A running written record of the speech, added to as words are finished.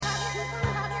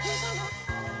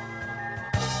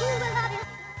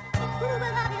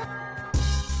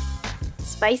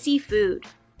Spicy food.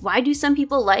 Why do some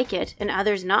people like it and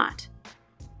others not?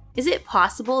 Is it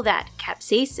possible that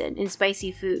capsaicin in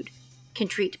spicy food can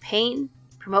treat pain,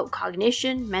 promote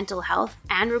cognition, mental health,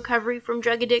 and recovery from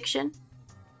drug addiction?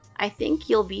 I think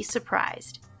you'll be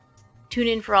surprised. Tune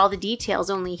in for all the details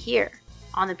only here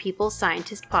on the People's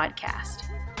Scientist podcast.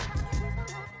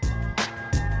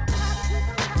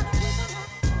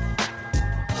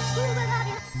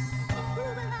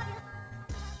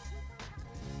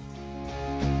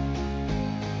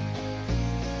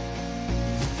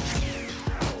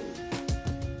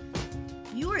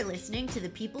 Listening to The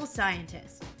People's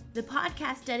Scientist, the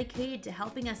podcast dedicated to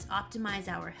helping us optimize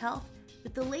our health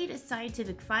with the latest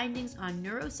scientific findings on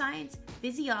neuroscience,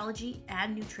 physiology,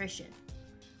 and nutrition.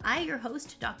 I, your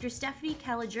host, Dr. Stephanie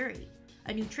Caligiuri,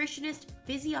 a nutritionist,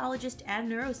 physiologist, and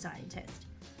neuroscientist,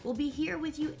 will be here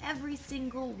with you every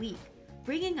single week,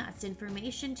 bringing us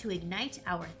information to ignite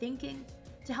our thinking,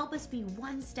 to help us be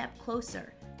one step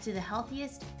closer to the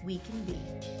healthiest we can be.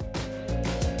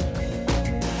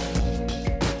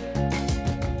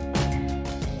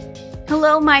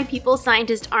 Hello, my People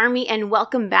Scientist Army, and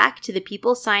welcome back to the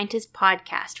People Scientist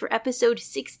podcast for episode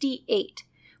 68,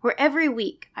 where every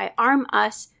week I arm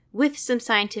us with some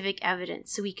scientific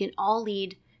evidence so we can all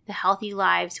lead the healthy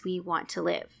lives we want to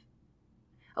live.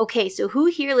 Okay, so who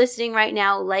here listening right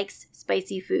now likes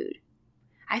spicy food?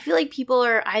 I feel like people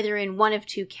are either in one of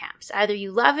two camps. Either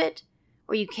you love it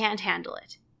or you can't handle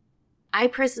it. I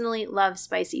personally love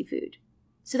spicy food.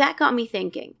 So that got me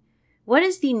thinking, what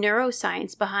is the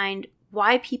neuroscience behind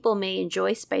why people may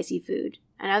enjoy spicy food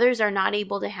and others are not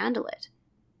able to handle it?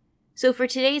 So for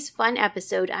today's fun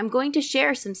episode, I'm going to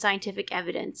share some scientific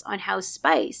evidence on how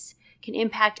spice can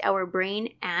impact our brain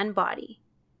and body.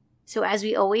 So as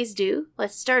we always do,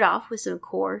 let's start off with some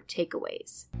core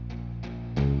takeaways.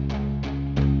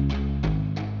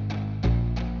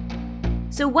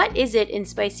 So what is it in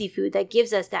spicy food that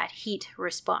gives us that heat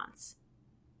response?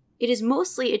 It is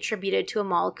mostly attributed to a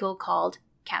molecule called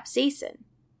capsaicin.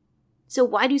 So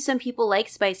why do some people like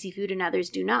spicy food and others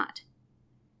do not?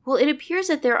 Well, it appears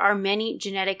that there are many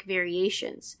genetic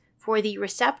variations for the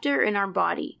receptor in our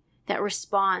body that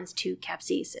responds to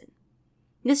capsaicin.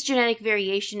 This genetic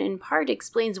variation in part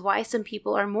explains why some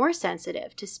people are more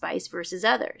sensitive to spice versus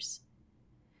others.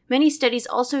 Many studies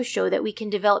also show that we can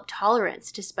develop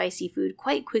tolerance to spicy food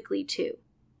quite quickly too.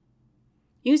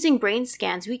 Using brain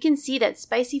scans, we can see that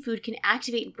spicy food can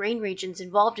activate brain regions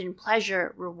involved in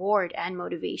pleasure, reward, and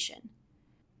motivation.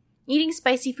 Eating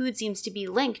spicy food seems to be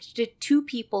linked to two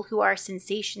people who are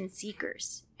sensation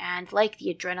seekers and like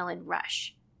the adrenaline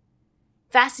rush.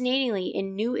 Fascinatingly,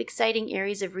 in new exciting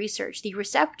areas of research, the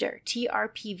receptor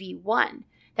TRPV1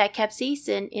 that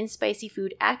capsaicin in spicy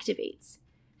food activates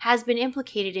has been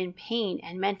implicated in pain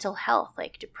and mental health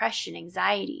like depression,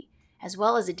 anxiety, as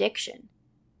well as addiction.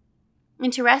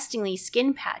 Interestingly,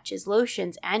 skin patches,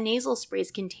 lotions, and nasal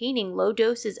sprays containing low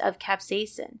doses of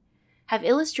capsaicin have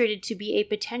illustrated to be a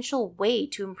potential way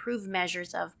to improve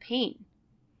measures of pain.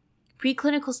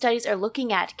 Preclinical studies are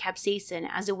looking at capsaicin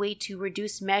as a way to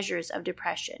reduce measures of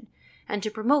depression and to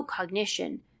promote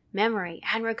cognition, memory,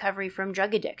 and recovery from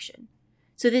drug addiction.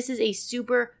 So this is a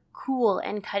super cool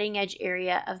and cutting-edge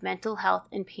area of mental health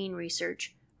and pain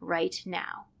research right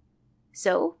now.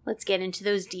 So let's get into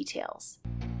those details.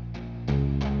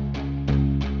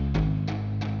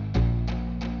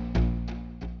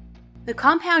 The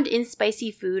compound in spicy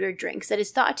food or drinks that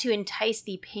is thought to entice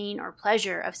the pain or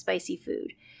pleasure of spicy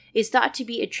food is thought to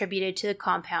be attributed to the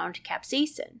compound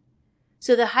capsaicin.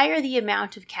 So the higher the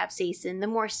amount of capsaicin, the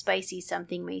more spicy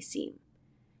something may seem.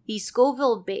 The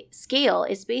Scoville scale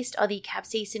is based on the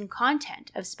capsaicin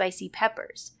content of spicy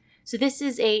peppers. So this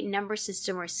is a number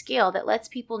system or scale that lets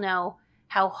people know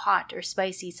how hot or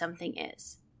spicy something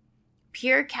is.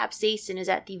 Pure capsaicin is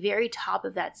at the very top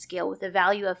of that scale with a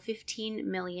value of 15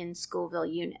 million Scoville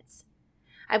units.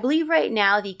 I believe right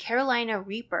now the Carolina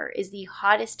Reaper is the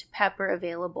hottest pepper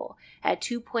available at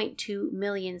 2.2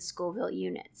 million Scoville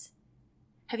units.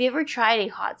 Have you ever tried a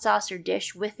hot sauce or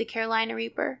dish with the Carolina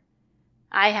Reaper?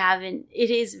 I haven't. It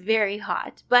is very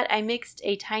hot, but I mixed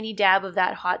a tiny dab of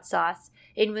that hot sauce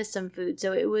in with some food,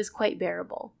 so it was quite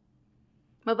bearable.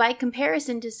 But by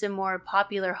comparison to some more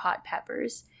popular hot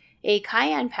peppers, a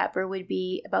cayenne pepper would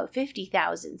be about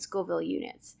 50,000 Scoville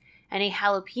units, and a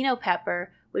jalapeno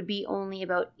pepper would be only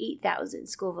about 8,000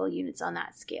 Scoville units on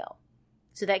that scale.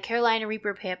 So that Carolina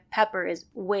Reaper pepper is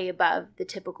way above the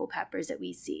typical peppers that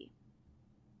we see.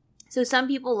 So some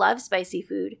people love spicy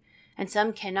food, and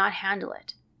some cannot handle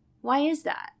it. Why is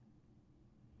that?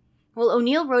 Well,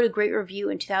 O'Neill wrote a great review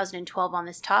in 2012 on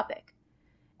this topic,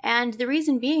 and the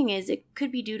reason being is it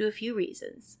could be due to a few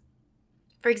reasons.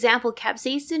 For example,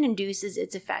 capsaicin induces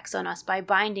its effects on us by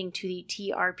binding to the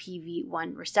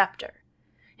TRPV1 receptor.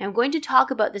 Now, I'm going to talk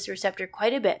about this receptor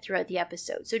quite a bit throughout the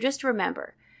episode, so just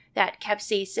remember that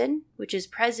capsaicin, which is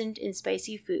present in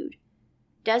spicy food,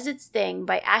 does its thing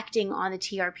by acting on the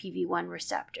TRPV1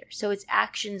 receptor. So its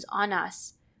actions on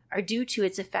us are due to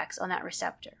its effects on that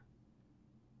receptor.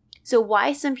 So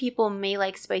why some people may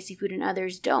like spicy food and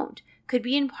others don't could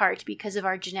be in part because of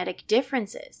our genetic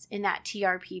differences in that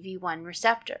TRPV1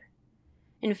 receptor.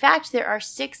 In fact, there are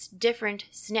 6 different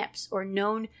SNPs, or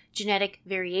known genetic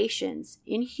variations,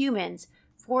 in humans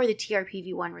for the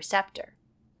TRPV1 receptor.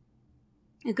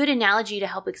 A good analogy to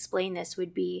help explain this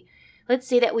would be, let's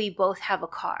say that we both have a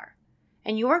car,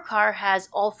 and your car has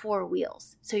all 4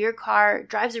 wheels. So your car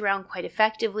drives around quite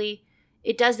effectively.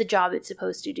 It does the job it's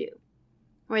supposed to do.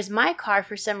 Whereas my car,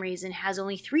 for some reason, has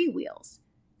only 3 wheels.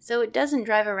 So it doesn't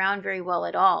drive around very well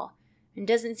at all, and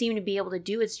doesn't seem to be able to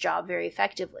do its job very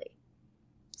effectively.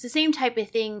 It's the same type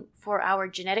of thing for our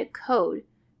genetic code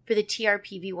for the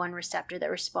TRPV1 receptor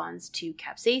that responds to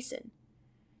capsaicin.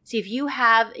 See, if you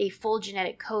have a full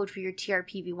genetic code for your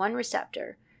TRPV1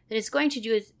 receptor, then it's going to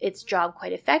do its job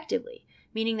quite effectively,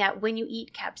 meaning that when you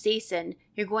eat capsaicin,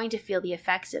 you're going to feel the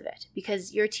effects of it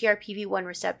because your TRPV1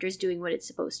 receptor is doing what it's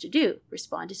supposed to do,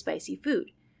 respond to spicy food.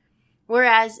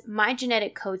 Whereas my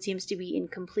genetic code seems to be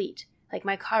incomplete, like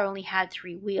my car only had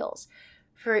 3 wheels.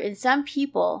 In some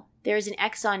people, there is an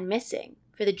exon missing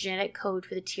for the genetic code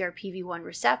for the TRPV1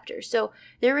 receptor, so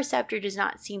their receptor does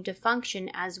not seem to function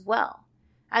as well.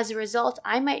 As a result,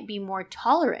 I might be more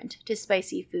tolerant to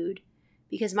spicy food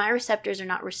because my receptors are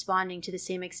not responding to the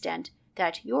same extent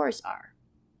that yours are.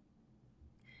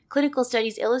 Clinical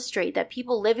studies illustrate that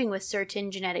people living with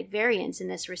certain genetic variants in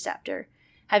this receptor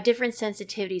have different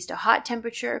sensitivities to hot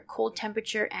temperature, cold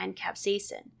temperature, and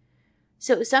capsaicin.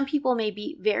 So some people may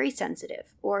be very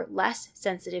sensitive or less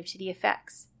sensitive to the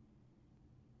effects.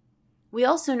 We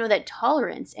also know that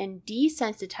tolerance and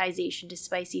desensitization to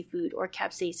spicy food or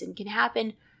capsaicin can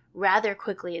happen rather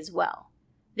quickly as well.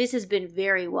 This has been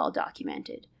very well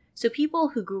documented. So people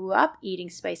who grew up eating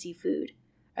spicy food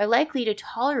are likely to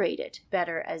tolerate it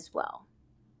better as well.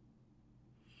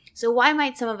 So why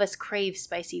might some of us crave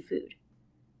spicy food?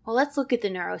 Well, let's look at the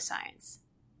neuroscience.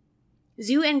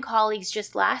 Zhu and colleagues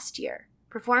just last year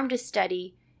performed a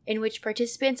study in which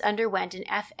participants underwent an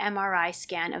fMRI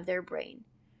scan of their brain.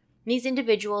 These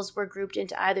individuals were grouped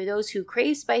into either those who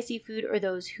crave spicy food or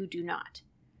those who do not.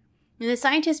 And the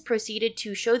scientists proceeded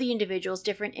to show the individuals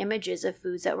different images of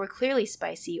foods that were clearly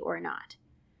spicy or not.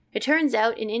 It turns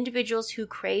out in individuals who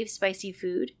crave spicy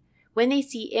food, when they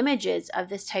see images of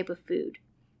this type of food,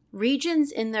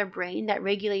 regions in their brain that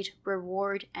regulate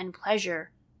reward and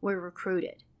pleasure were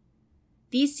recruited.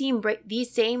 These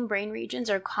same brain regions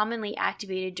are commonly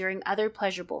activated during other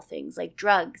pleasurable things like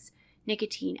drugs,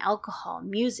 nicotine, alcohol,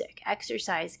 music,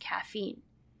 exercise, caffeine.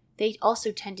 They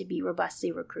also tend to be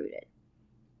robustly recruited.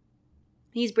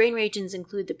 These brain regions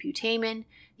include the putamen,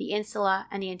 the insula,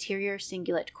 and the anterior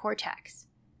cingulate cortex.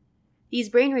 These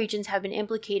brain regions have been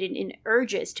implicated in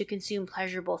urges to consume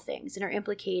pleasurable things and are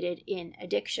implicated in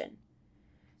addiction.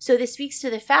 So this speaks to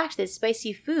the fact that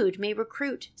spicy food may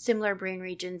recruit similar brain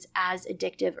regions as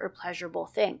addictive or pleasurable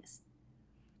things.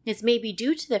 This may be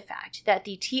due to the fact that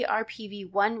the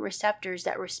TRPV1 receptors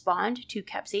that respond to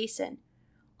capsaicin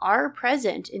are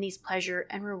present in these pleasure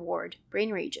and reward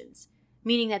brain regions,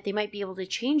 meaning that they might be able to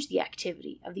change the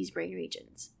activity of these brain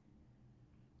regions.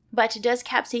 But does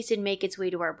capsaicin make its way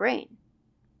to our brain?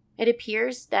 It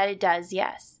appears that it does,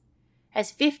 yes, as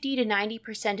 50 to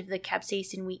 90% of the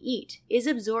capsaicin we eat is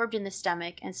absorbed in the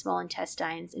stomach and small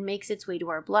intestines and makes its way to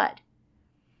our blood.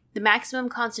 The maximum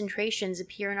concentrations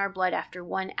appear in our blood after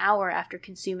 1 hour after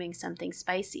consuming something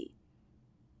spicy.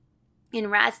 In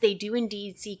rats, they do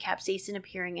indeed see capsaicin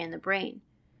appearing in the brain,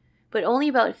 but only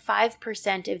about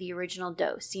 5% of the original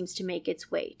dose seems to make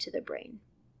its way to the brain.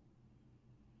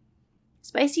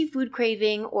 Spicy food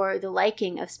craving or the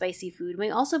liking of spicy food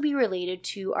may also be related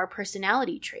to our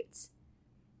personality traits.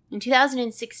 In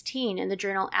 2016, in the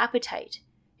journal Appetite,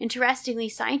 interestingly,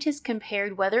 scientists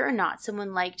compared whether or not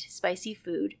someone liked spicy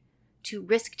food to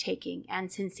risk-taking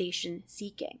and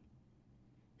sensation-seeking.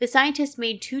 The scientists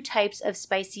made 2 types of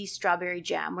spicy strawberry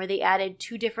jam where they added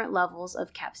 2 different levels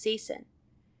of capsaicin.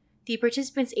 The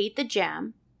participants ate the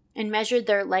jam and measured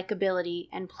their likability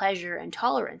and pleasure and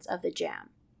tolerance of the jam.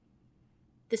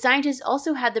 The scientists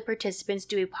also had the participants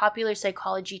do a popular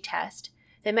psychology test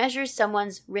that measures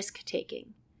someone's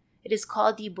risk-taking. It is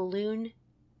called the balloon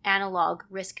analog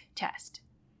risk test.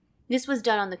 This was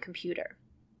done on the computer.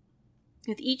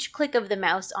 With each click of the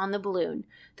mouse on the balloon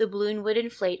would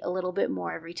inflate a little bit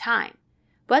more every time.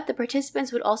 But the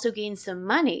participants would also gain some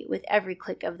money with every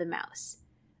click of the mouse.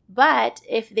 But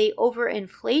if they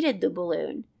overinflated the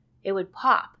balloon, it would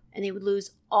pop and they would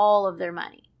lose all of their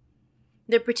money.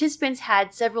 The participants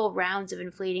had several rounds of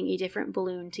inflating a different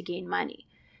balloon to gain money,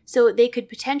 so they could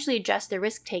potentially adjust their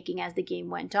risk-taking as the game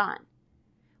went on.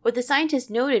 What the scientists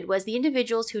noted was the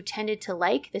individuals who tended to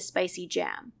like the spicy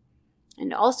jam,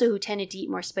 and also who tended to eat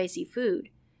more spicy food,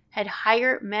 had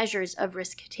higher measures of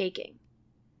risk-taking.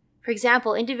 For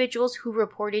example, individuals who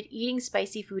reported eating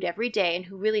spicy food every day and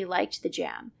who really liked the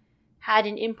jam had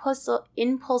an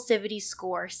impulsivity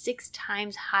score 6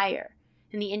 times higher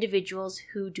than the individuals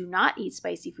who do not eat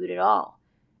spicy food at all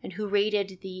and who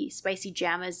rated the spicy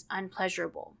jam as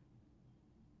unpleasurable.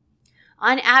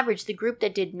 On average, the group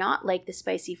that did not like the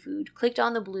spicy food clicked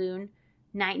on the balloon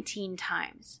 19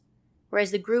 times,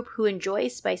 whereas the group who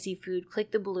enjoys spicy food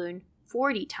clicked the balloon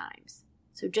 40 times,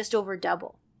 so just over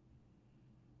double.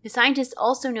 The scientists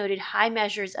also noted high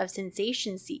measures of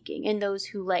sensation seeking in those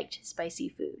who liked spicy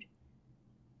food.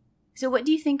 So what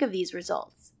do you think of these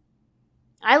results?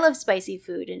 I love spicy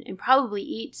food and probably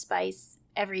eat spice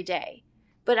every day,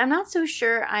 but I'm not so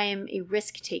sure I am a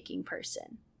risk-taking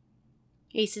person.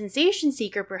 A sensation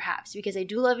seeker perhaps, because I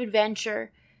do love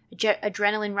adventure,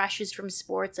 adrenaline rushes from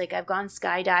sports, like I've gone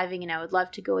skydiving and I would love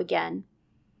to go again.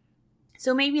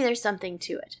 So maybe there's something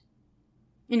to it.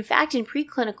 In fact, in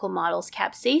preclinical models,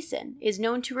 capsaicin is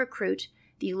known to recruit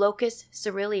the locus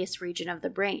coeruleus region of the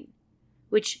brain,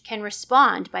 which can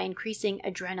respond by increasing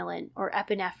adrenaline or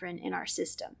epinephrine in our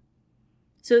system.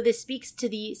 So this speaks to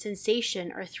the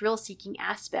sensation or thrill-seeking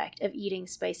aspect of eating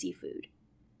spicy food.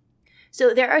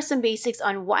 So there are some basics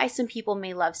on why some people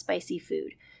may love spicy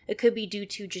food. It could be due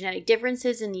to genetic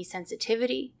differences in the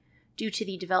sensitivity, due to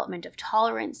the development of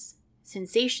tolerance,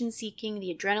 sensation seeking,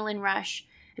 the adrenaline rush,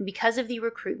 and because of the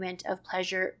recruitment of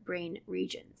pleasure brain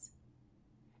regions.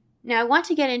 Now, I want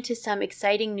to get into some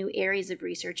exciting new areas of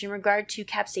research in regard to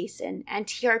capsaicin and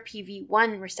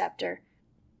TRPV1 receptor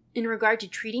in regard to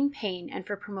treating pain and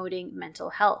for promoting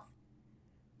mental health.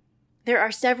 There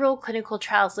are several clinical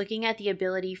trials looking at the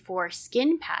ability for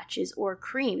skin patches or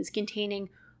creams containing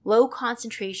low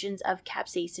concentrations of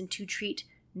capsaicin to treat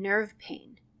nerve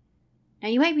pain. Now,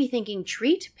 you might be thinking,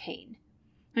 treat pain?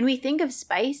 When we think of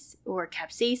spice or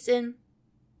capsaicin,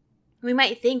 we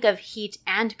might think of heat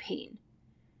and pain.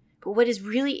 But what is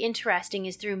really interesting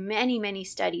is through many, many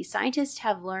studies, scientists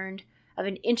have learned of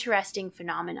an interesting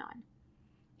phenomenon.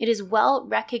 It is well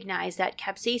recognized that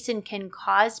capsaicin can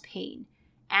cause pain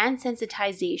and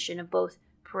sensitization of both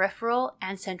peripheral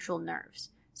and central nerves,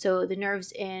 so the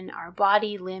nerves in our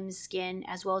body, limbs, skin,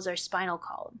 as well as our spinal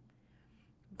column.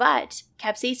 But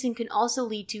capsaicin can also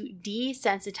lead to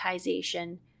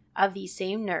desensitization of these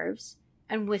same nerves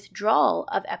and withdrawal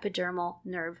of epidermal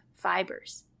nerve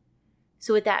fibers.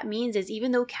 So what that means is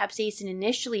even though capsaicin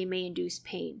initially may induce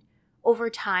pain, over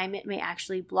time it may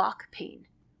actually block pain.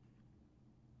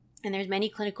 And there's many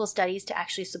clinical studies to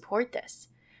actually support this.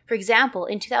 For example,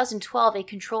 in 2012, a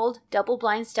controlled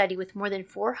double-blind study with more than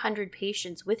 400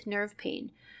 patients with nerve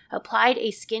pain applied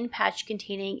a skin patch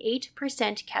containing 8%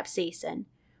 capsaicin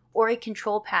or a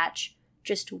control patch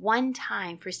just one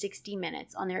time for 60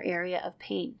 minutes on their area of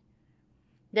pain.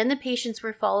 Then the patients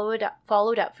were followed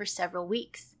up for several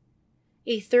weeks.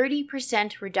 A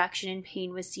 30% reduction in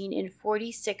pain was seen in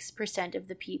 46% of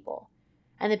the people,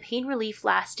 and the pain relief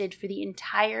lasted for the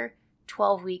entire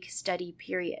 12-week study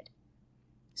period.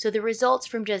 So the results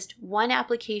from just one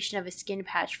application of a skin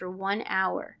patch for 1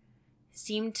 hour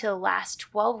seemed to last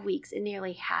 12 weeks in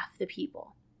nearly half the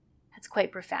people. That's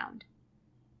quite profound.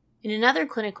 In another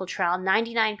clinical trial,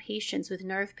 99 patients with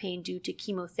nerve pain due to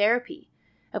chemotherapy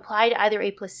applied either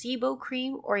a placebo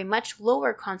cream or a much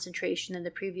lower concentration than the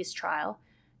previous trial,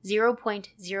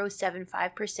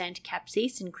 0.075%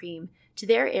 capsaicin cream, to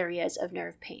their areas of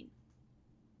nerve pain.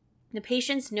 The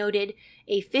patients noted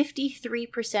a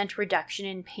 53% reduction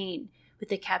in pain with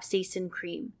the capsaicin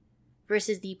cream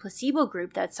versus the placebo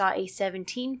group that saw a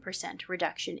 17%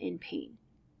 reduction in pain.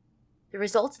 The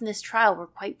results in this trial were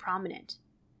quite prominent,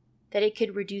 that it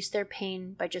could reduce their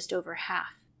pain by just over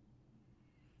half.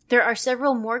 There are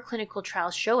several more clinical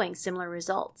trials showing similar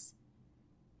results.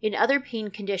 In other pain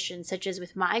conditions, such as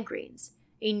with migraines,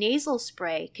 a nasal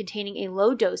spray containing a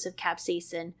low dose of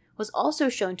capsaicin was also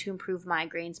shown to improve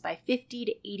migraines by 50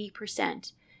 to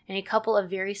 80% in a couple of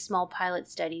very small pilot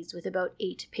studies with about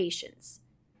 8 patients.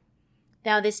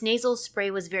 Now, this nasal spray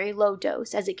was very low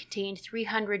dose as it contained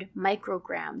 300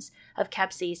 micrograms of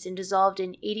capsaicin dissolved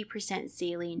in 80%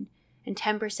 saline and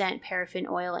 10% paraffin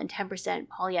oil and 10%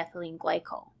 polyethylene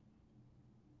glycol.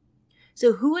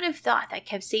 So who would have thought that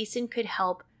capsaicin could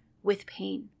help with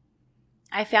pain?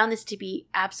 I found this to be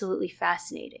absolutely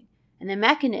fascinating. And the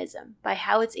mechanism by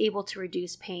how it's able to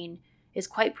reduce pain is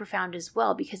quite profound as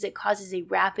well, because it causes a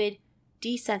rapid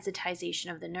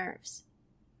desensitization of the nerves.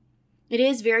 It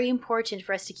is very important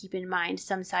for us to keep in mind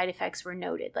some side effects were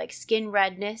noted, like skin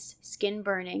redness, skin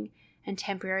burning, and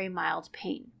temporary mild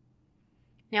pain.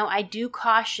 Now, I do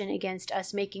caution against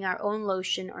us making our own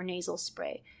lotion or nasal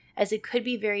spray, as it could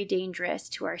be very dangerous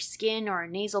to our skin or our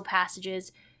nasal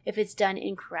passages if it's done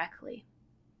incorrectly.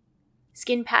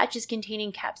 Skin patches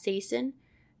containing capsaicin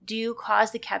do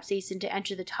cause the capsaicin to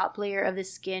enter the top layer of the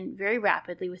skin very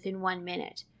rapidly within 1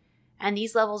 minute, and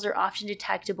these levels are often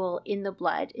detectable in the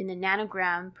blood in the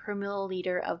nanogram per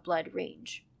milliliter of blood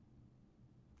range.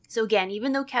 So again,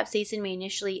 even though capsaicin may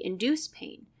initially induce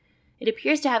pain, it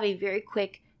appears to have a very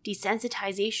quick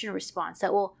desensitization response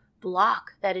that will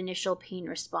block that initial pain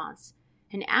response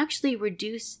and actually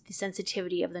reduce the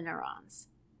sensitivity of the neurons,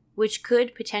 which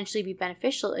could potentially be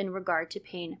beneficial in regard to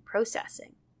pain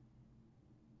processing.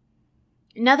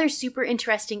 Another super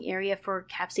interesting area for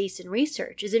capsaicin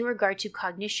research is in regard to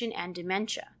cognition and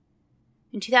dementia.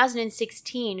 In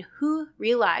 2016, WHO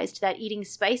realized that eating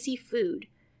spicy food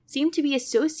seemed to be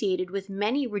associated with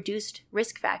many reduced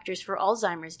risk factors for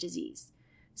Alzheimer's disease,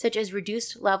 such as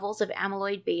reduced levels of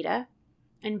amyloid beta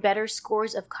and better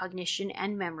scores of cognition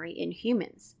and memory in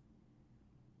humans.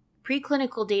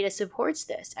 Preclinical data supports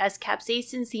this, as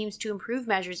capsaicin seems to improve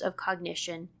measures of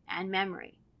cognition and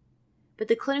memory. But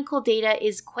the clinical data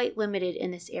is quite limited in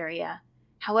this area.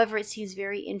 However, it seems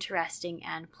very interesting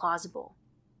and plausible.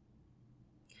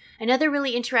 Another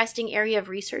really interesting area of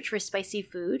research for spicy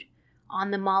food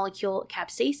on the molecule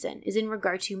capsaicin is in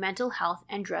regard to mental health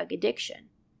and drug addiction.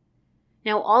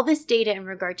 Now, all this data in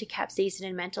regard to capsaicin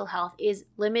and mental health is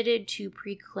limited to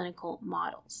preclinical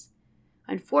models.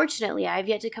 Unfortunately, I have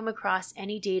yet to come across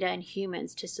any data in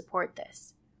humans to support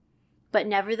this. But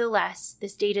nevertheless,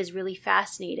 this data is really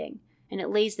fascinating, and it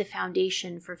lays the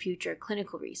foundation for future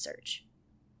clinical research.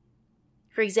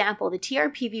 For example, the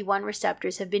TRPV1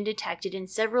 receptors have been detected in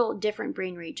several different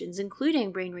brain regions,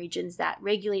 including brain regions that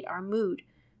regulate our mood,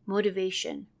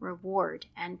 motivation, reward,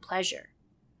 and pleasure.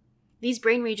 These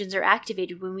brain regions are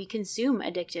activated when we consume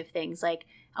addictive things like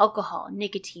alcohol,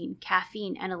 nicotine,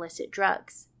 caffeine, and illicit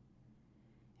drugs.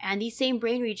 And these same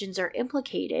brain regions are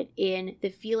implicated in the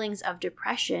feelings of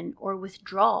depression or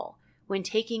withdrawal when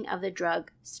taking of the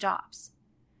drug stops.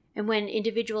 And when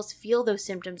individuals feel those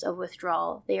symptoms of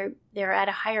withdrawal, they're at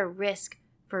a higher risk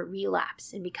for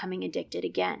relapse and becoming addicted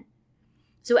again.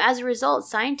 So as a result,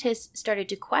 scientists started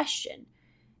to question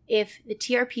if the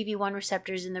TRPV1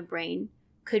 receptors in the brain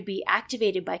could be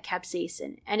activated by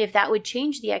capsaicin, and if that would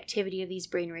change the activity of these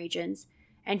brain regions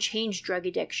and change drug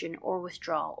addiction or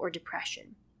withdrawal or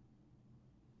depression.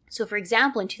 So for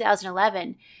example, in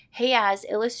 2011, Hayes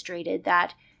illustrated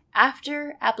that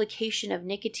after application of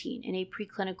nicotine in a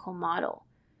preclinical model,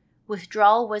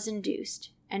 withdrawal was induced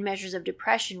and measures of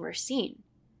depression were seen,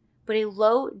 but a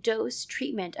low-dose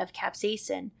treatment of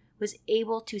capsaicin was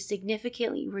able to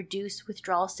significantly reduce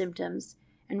withdrawal symptoms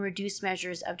and reduce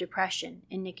measures of depression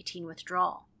in nicotine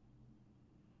withdrawal.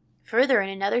 Further, in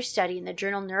another study in the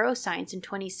journal Neuroscience in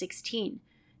 2016,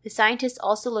 the scientists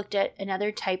also looked at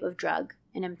another type of drug,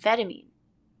 an amphetamine.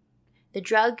 The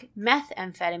drug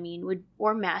methamphetamine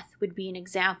meth would be an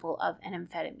example of an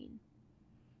amphetamine.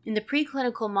 In the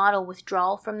preclinical model,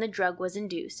 withdrawal from the drug was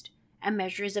induced, and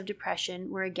measures of depression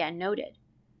were again noted.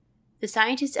 The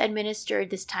scientists administered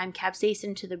this time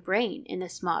capsaicin to the brain in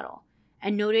this model,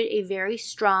 and noted a very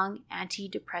strong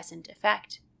antidepressant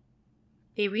effect.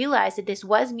 They realized that this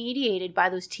was mediated by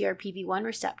those TRPV1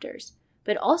 receptors,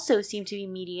 but also seemed to be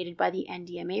mediated by the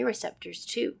NMDA receptors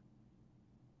too.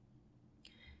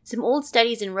 Some old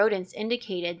studies in rodents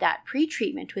indicated that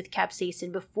pretreatment with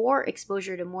capsaicin before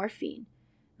exposure to morphine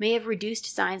may have reduced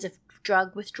signs of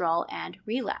drug withdrawal and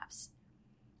relapse.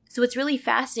 So what's really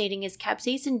fascinating is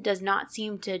capsaicin does not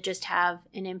seem to just have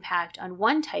an impact on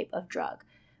one type of drug,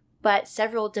 but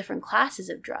several different classes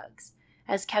of drugs,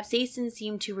 as capsaicin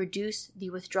seemed to reduce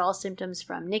the withdrawal symptoms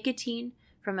from nicotine,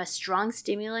 from a strong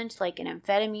stimulant like an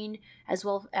amphetamine, as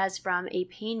well as from a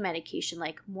pain medication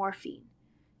like morphine.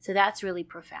 So that's really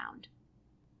profound.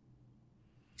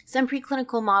 Some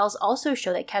preclinical models also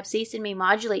show that capsaicin may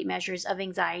modulate measures of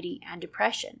anxiety and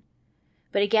depression.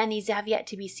 But again, these have yet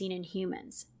to be seen in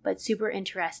humans, but super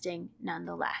interesting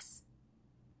nonetheless.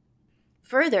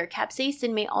 Further,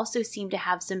 capsaicin may also seem to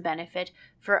have some benefit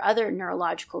for other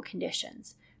neurological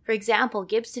conditions. For example,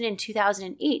 Gibson in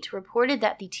 2008 reported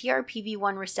that the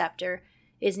TRPV1 receptor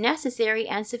is necessary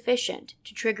and sufficient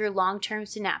to trigger long-term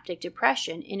synaptic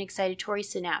depression in excitatory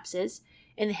synapses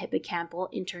in the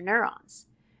hippocampal interneurons.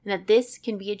 and that this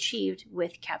can be achieved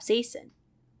with capsaicin.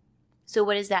 So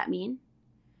what does that mean?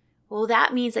 Well,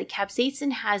 that means that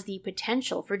capsaicin has the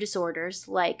potential for disorders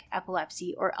like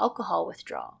epilepsy or alcohol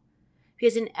withdrawal.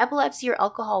 Because in epilepsy or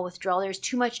alcohol withdrawal, there's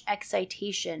too much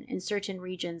excitation in certain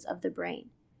regions of the brain.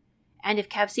 And if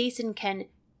capsaicin can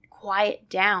quiet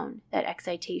down that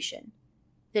excitation,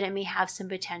 then it may have some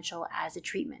potential as a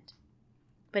treatment.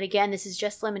 But again, this is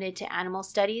just limited to animal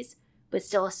studies, but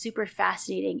still a super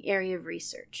fascinating area of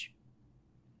research.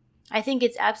 I think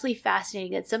it's absolutely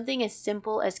fascinating that something as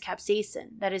simple as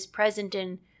capsaicin that is present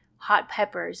in hot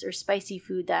peppers or spicy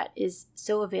food that is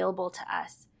so available to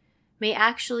us may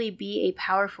actually be a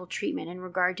powerful treatment in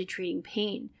regard to treating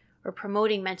pain or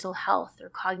promoting mental health or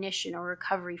cognition or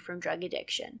recovery from drug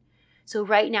addiction. So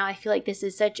right now, I feel like this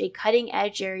is such a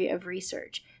cutting-edge area of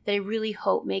research that I really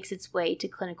hope makes its way to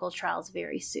clinical trials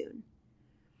very soon.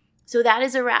 So that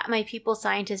is a wrap, my people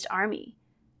scientist army.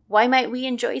 Why might we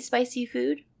enjoy spicy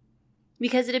food?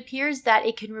 Because it appears that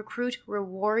it can recruit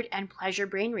reward and pleasure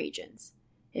brain regions.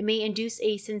 It may induce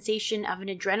a sensation of an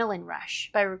adrenaline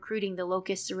rush by recruiting the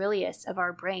locus coeruleus of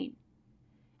our brain.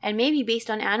 And maybe based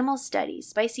on animal studies,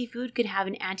 spicy food could have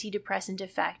an antidepressant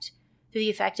effect through the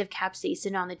effect of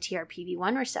capsaicin on the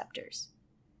TRPV1 receptors.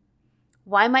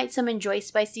 Why might some enjoy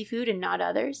spicy food and not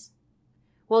others?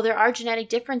 Well, there are genetic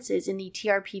differences in the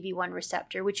TRPV1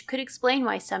 receptor, which could explain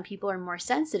why some people are more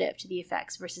sensitive to the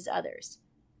effects versus others.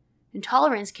 And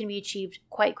tolerance can be achieved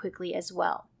quite quickly as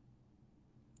well.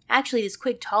 Actually, this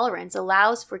quick tolerance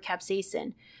allows for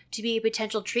capsaicin to be a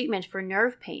potential treatment for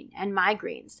nerve pain and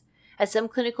migraines, as some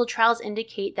clinical trials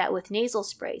indicate that with nasal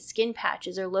sprays, skin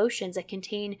patches, or lotions that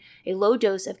contain a low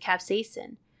dose of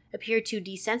capsaicin appear to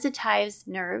desensitize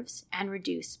nerves and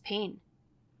reduce pain.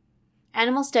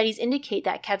 Animal studies indicate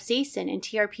that capsaicin and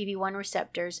TRPV1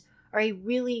 receptors are a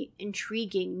really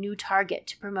intriguing new target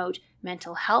to promote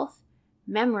mental health,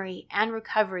 memory, and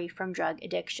recovery from drug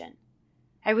addiction.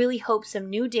 I really hope some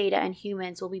new data in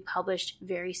humans will be published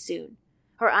very soon,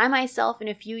 or I myself in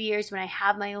a few years when I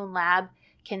have my own lab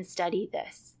can study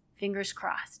this. Fingers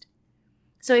crossed.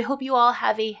 So I hope you all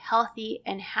have a healthy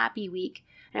and happy week,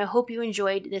 and I hope you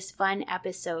enjoyed this fun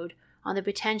episode on the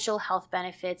potential health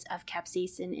benefits of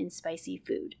capsaicin in spicy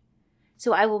food.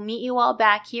 So I will meet you all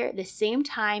back here at the same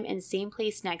time and same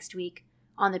place next week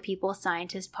on the People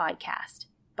Scientist podcast.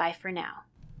 Bye for now.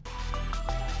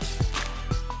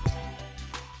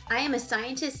 I am a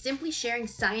scientist simply sharing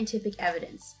scientific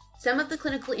evidence. Some of the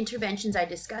clinical interventions I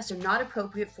discuss are not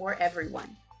appropriate for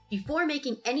everyone. Before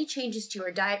making any changes to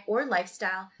your diet or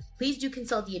lifestyle, please do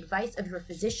consult the advice of your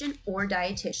physician or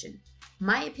dietitian.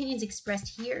 My opinions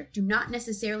expressed here do not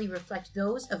necessarily reflect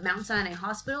those of Mount Sinai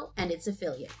Hospital and its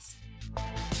affiliates.